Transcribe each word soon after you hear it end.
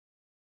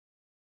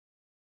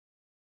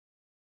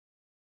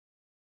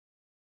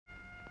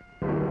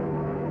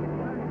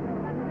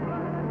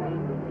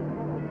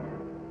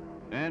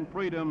and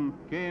freedom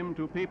came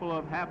to people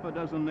of half a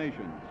dozen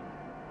nations.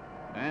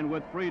 And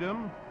with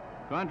freedom,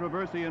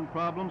 controversy and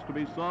problems to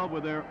be solved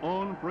with their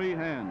own free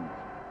hands.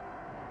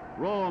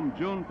 Rome,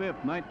 June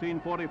 5th,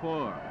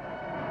 1944.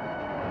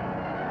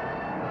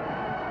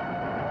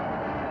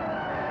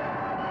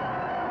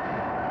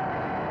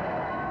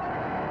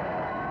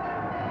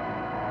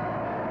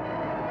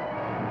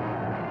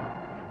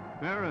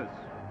 Paris,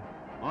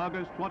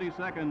 August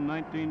 22nd,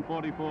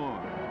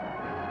 1944.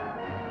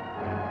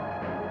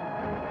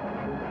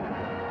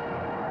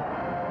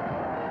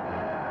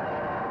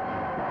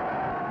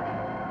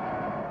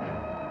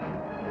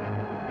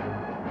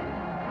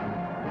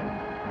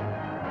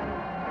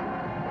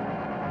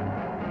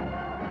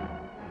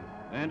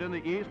 And in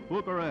the East,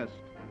 Bucharest,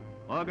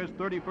 August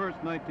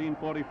 31st,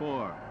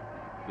 1944.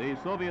 The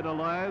Soviet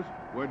allies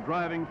were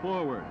driving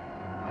forward.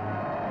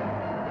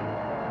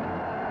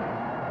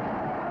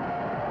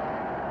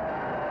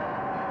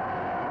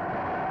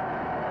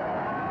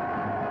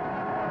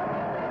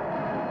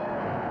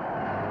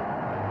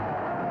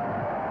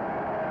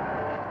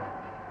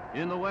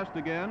 In the West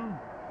again,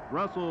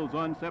 Brussels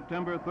on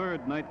September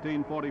 3rd,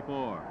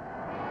 1944.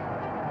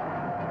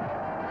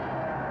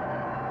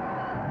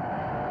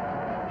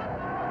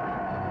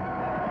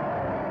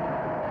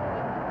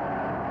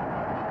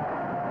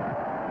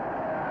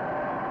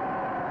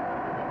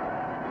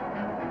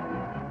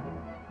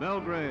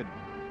 Belgrade,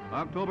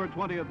 October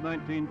 20th,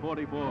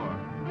 1944.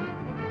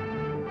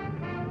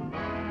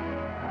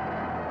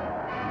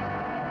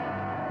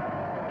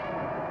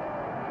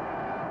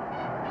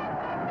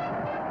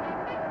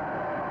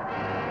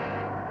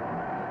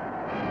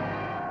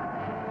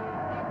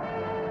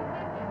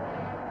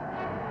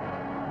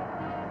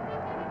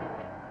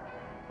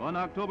 On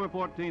October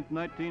 14th,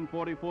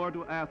 1944,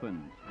 to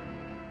Athens.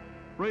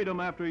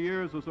 Freedom after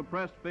years of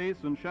suppressed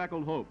faiths and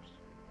shackled hopes.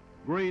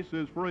 Greece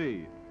is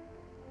free.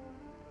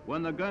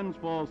 When the guns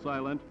fall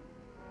silent,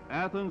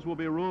 Athens will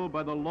be ruled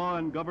by the law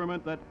and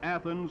government that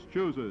Athens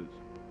chooses.